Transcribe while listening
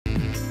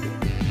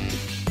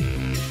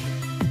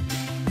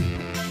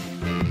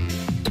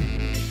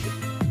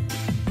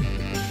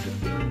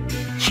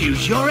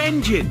Choose your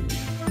engine.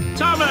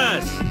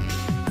 Thomas.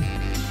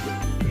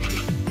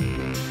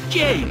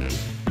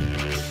 James.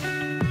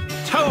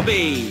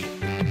 Toby.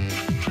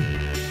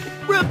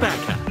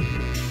 Rebecca.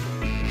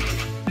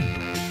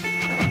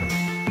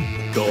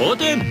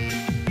 Gordon.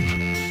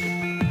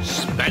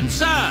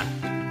 Spencer.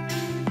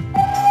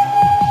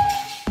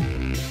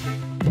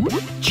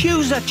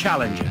 Choose a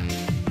challenger.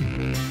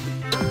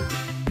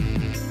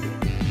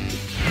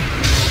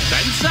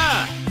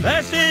 Spencer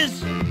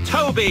versus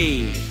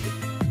Toby.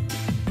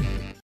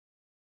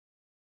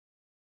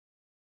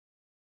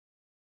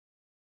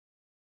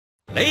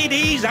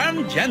 Ladies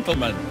and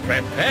gentlemen,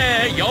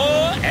 prepare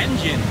your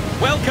engine.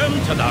 Welcome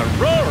to the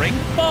Roaring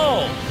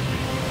Falls.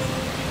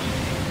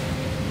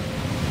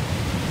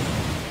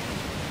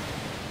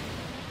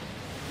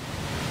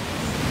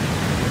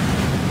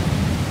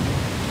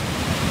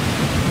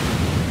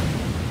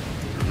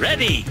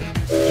 Ready?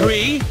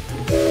 3,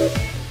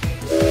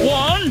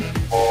 1,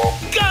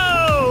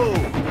 go!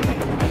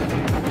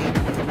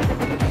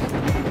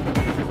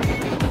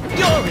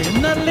 You're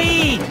in the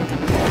lead.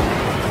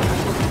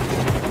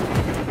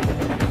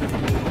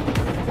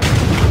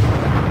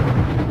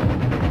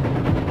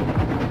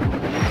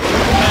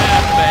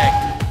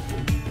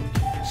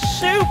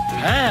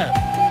 Superb!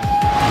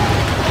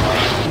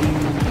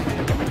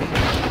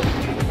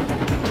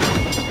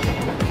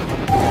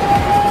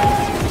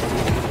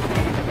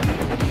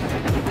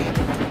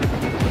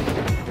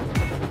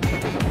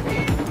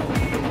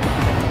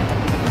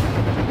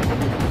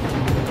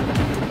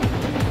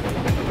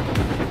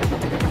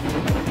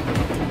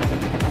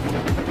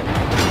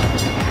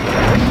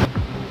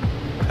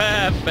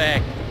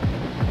 Perfect!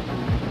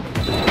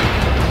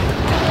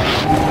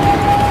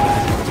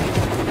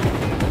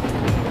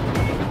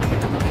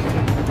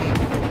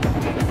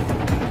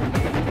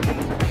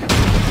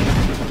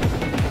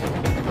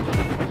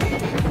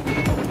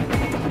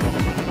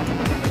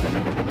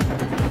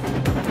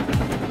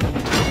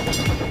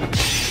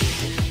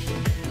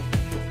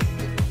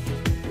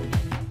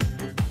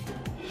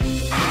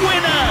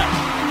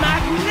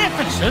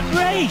 Magnificent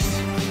race!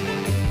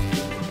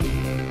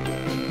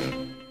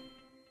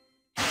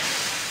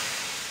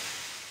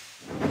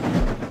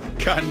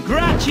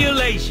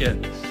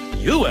 Congratulations!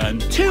 You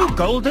earned 2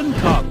 golden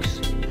cogs.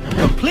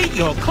 Complete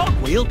your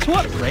cogwheel to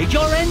upgrade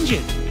your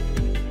engine.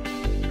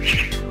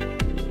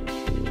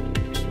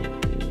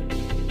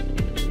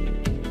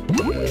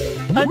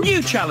 A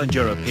new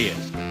challenger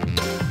appears.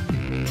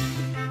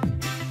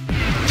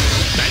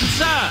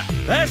 Spencer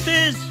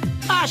versus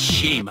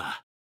Ashima.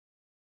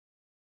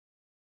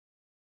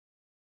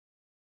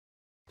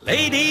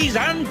 Ladies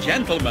and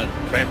gentlemen,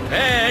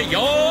 prepare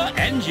your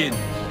engines.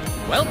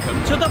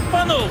 Welcome to the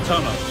funnel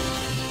tunnel.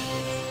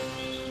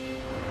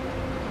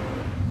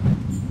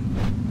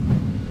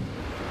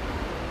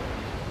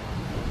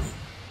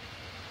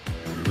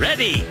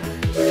 Ready?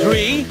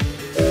 3,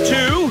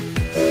 2,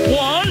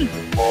 1.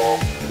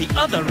 The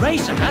other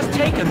racer has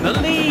taken the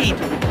lead.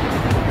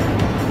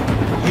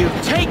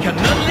 You've taken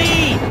the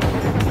lead.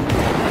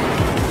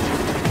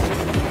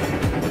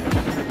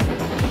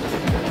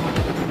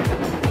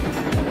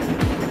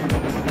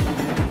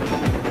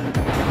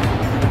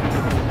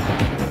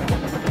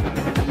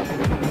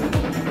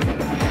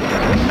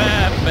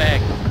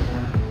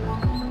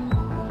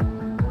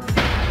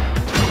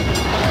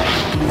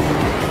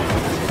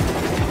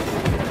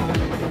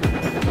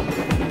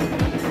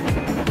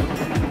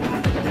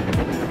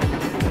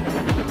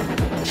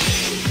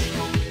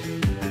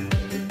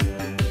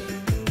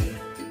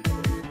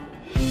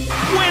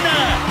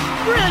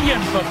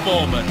 Brilliant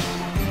performance!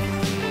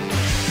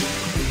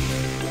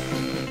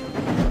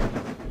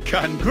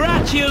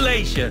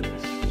 Congratulations!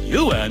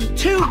 You earned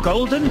 2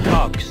 golden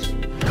cogs.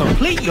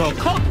 Complete your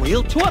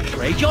cogwheel to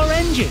upgrade your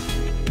engine.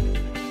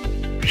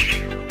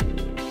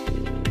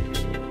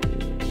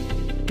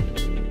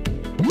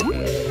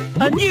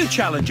 A new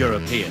challenger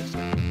appears.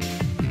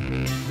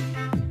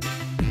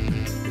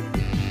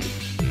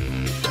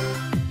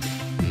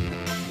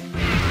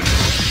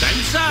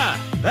 Spencer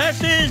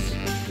versus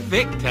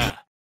Victor.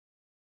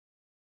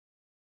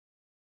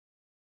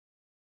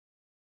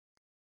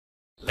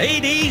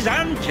 Ladies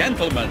and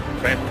gentlemen,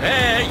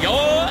 prepare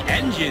your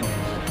engines.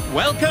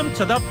 Welcome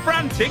to the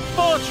Frantic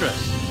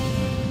Fortress.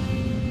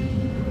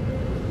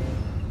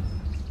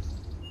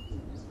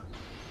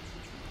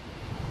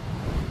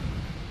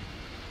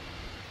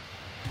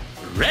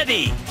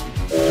 Ready?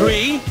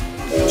 3,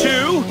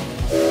 2,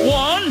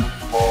 1,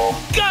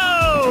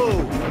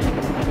 go!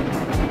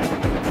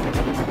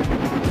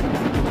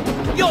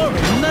 You're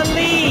in the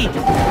lead.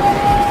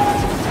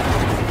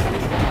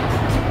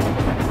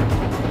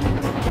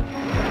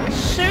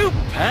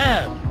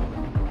 Superb!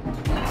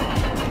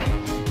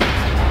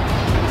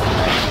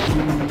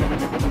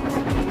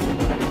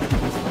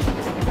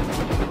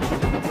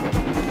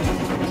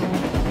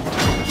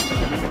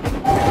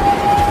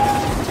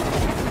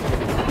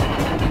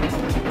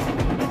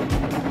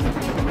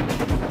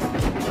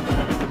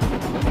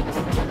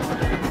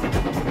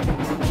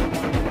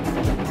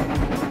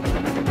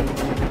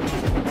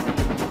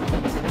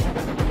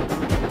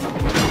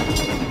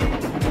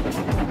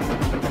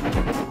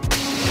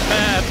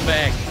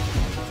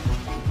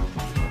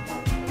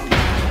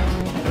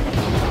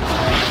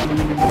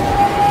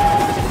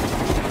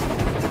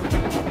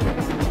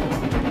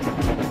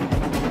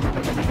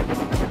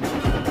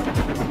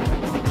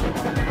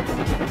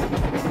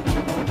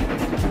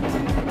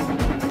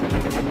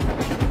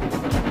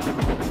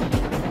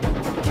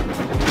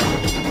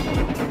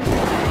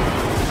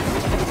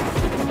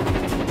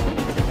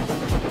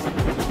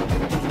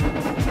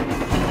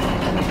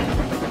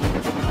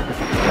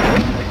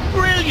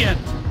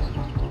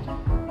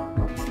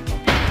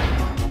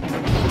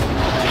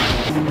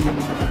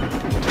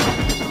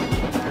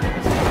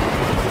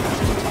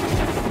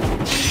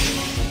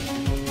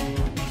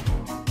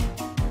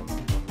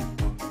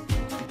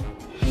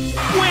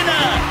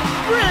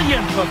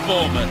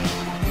 performance!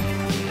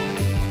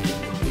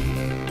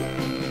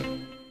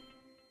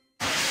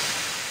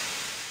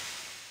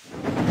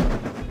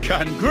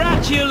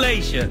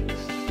 Congratulations!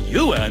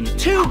 You earned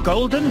 2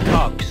 golden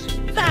cogs.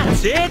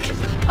 That's it!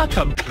 A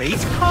complete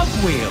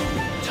cogwheel.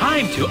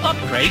 Time to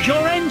upgrade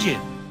your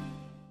engine.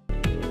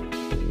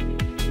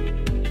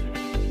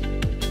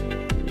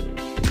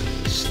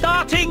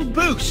 Starting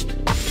boost.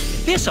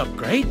 This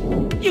upgrade,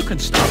 you can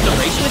start the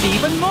race with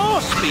even more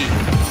speed.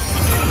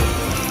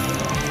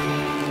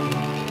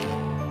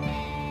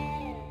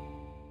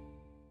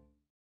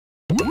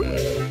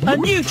 A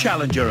new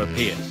challenger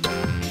appears.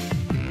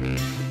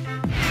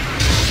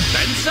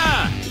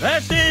 Spencer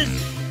versus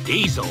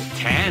Diesel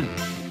 10.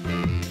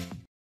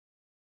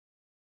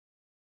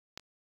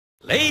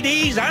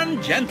 Ladies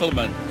and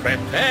gentlemen,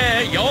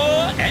 prepare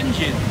your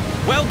engines.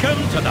 Welcome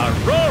to the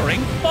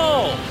Roaring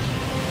Falls.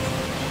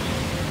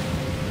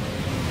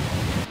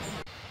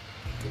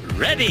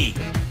 Ready?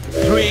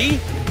 3,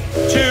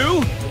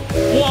 2,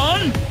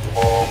 1,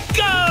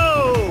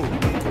 go!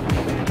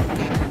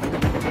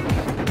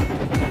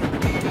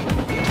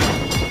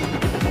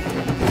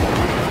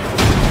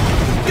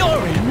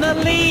 You're in the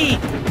lead.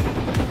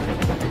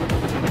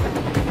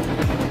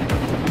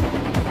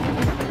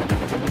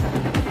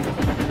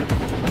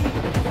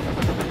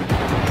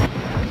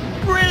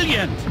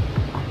 Brilliant!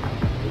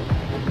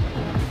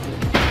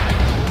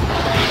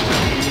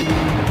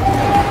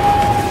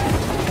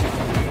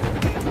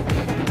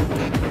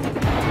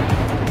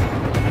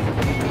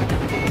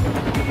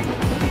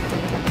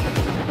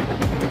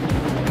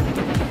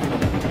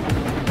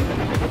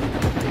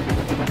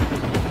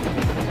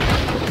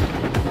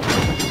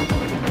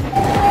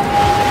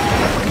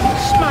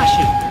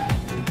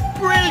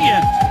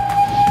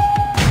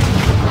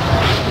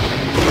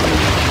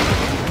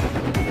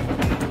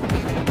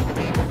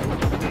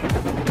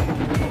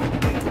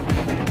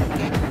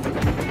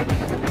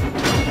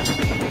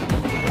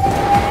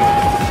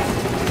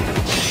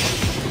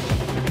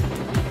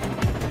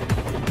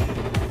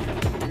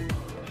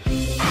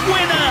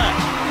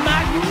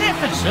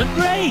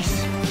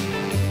 Race!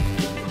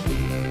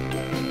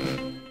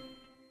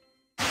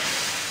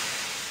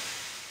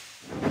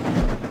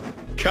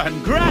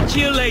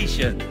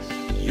 Congratulations!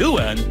 You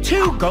earned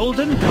 2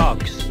 golden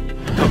cogs.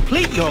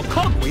 Complete your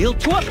cogwheel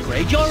to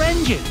upgrade your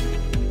engine.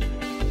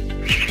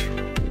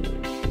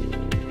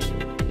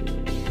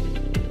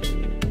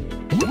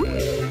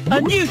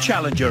 A new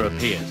challenger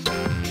appears.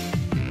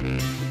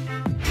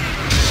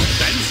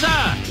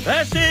 Spencer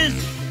versus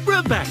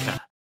Rebecca.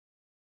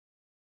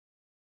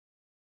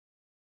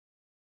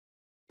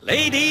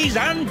 Ladies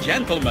and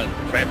gentlemen,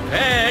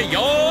 prepare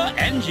your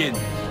engines.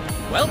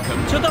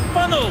 Welcome to the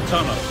funnel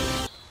tunnel.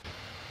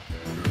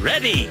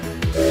 Ready?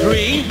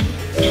 3,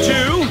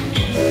 2,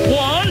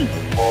 1,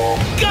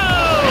 go!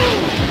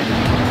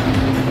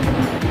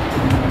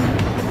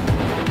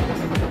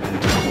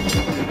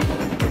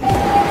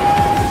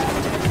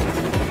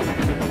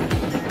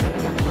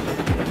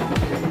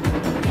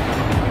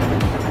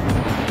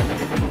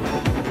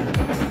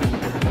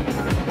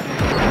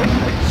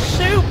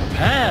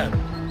 Superb!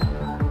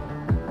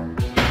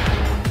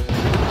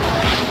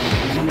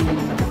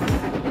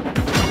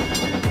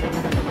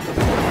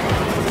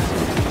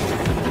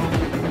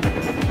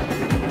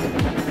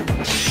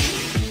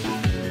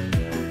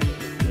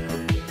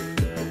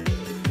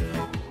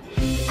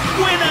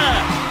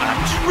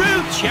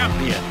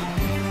 Champion.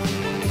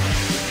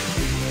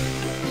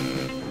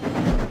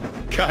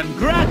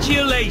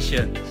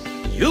 Congratulations!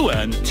 You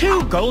earned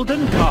 2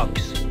 golden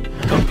cogs.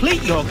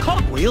 Complete your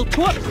cogwheel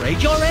to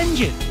upgrade your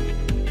engine.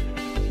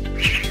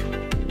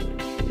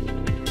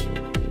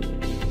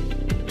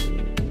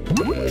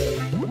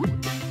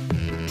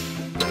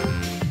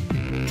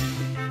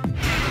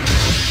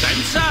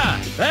 Spencer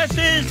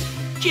versus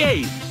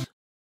James.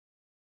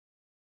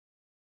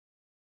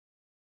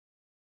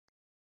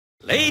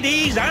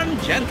 Ladies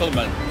and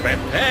gentlemen,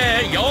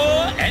 prepare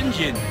your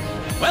engines.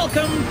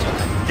 Welcome to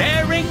the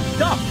Daring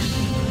Docks.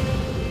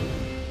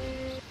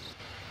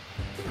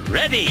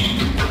 Ready?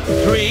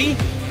 3,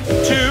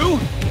 2,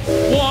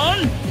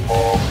 1,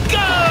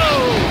 go!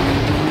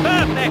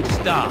 Perfect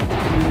start.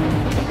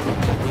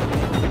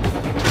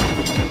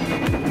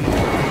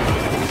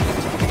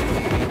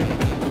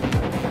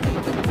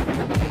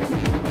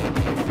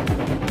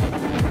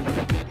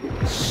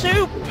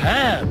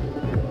 Superb!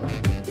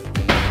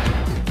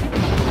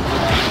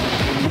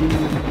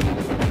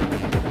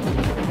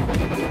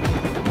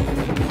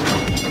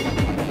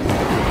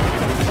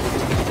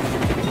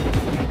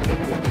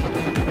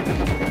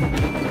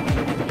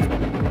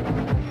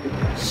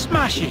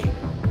 Smashing!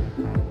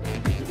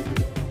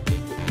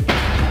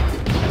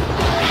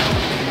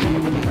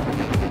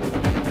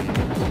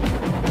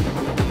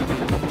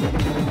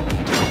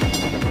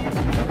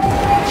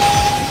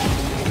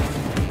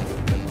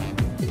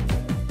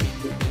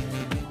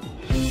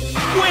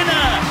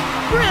 Winner!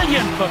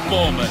 Brilliant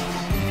performance!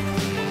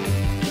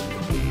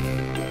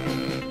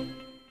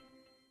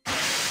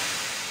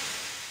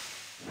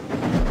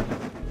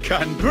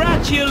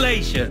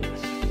 Congratulations!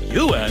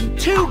 You earned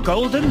 2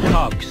 golden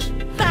cogs.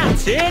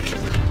 That's it!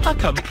 a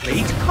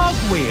complete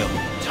cogwheel.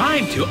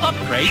 Time to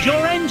upgrade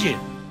your engine.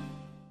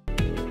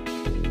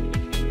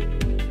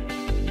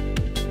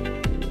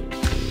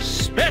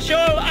 Special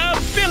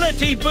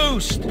Ability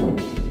Boost.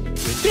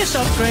 With this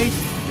upgrade,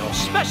 your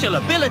Special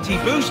Ability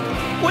Boost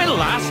will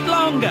last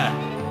longer.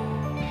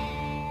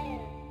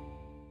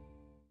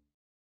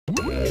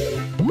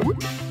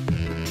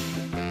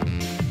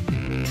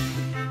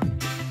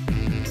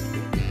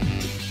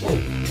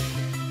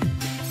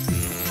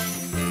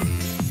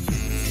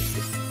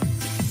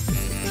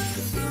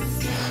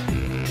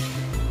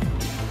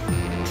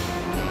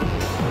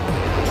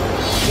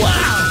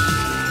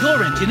 Wow!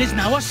 Your engine is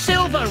now a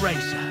silver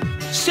racer.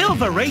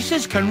 Silver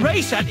racers can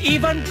race at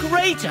even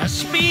greater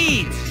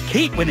speeds.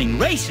 Keep winning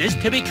races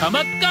to become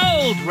a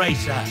gold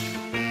racer.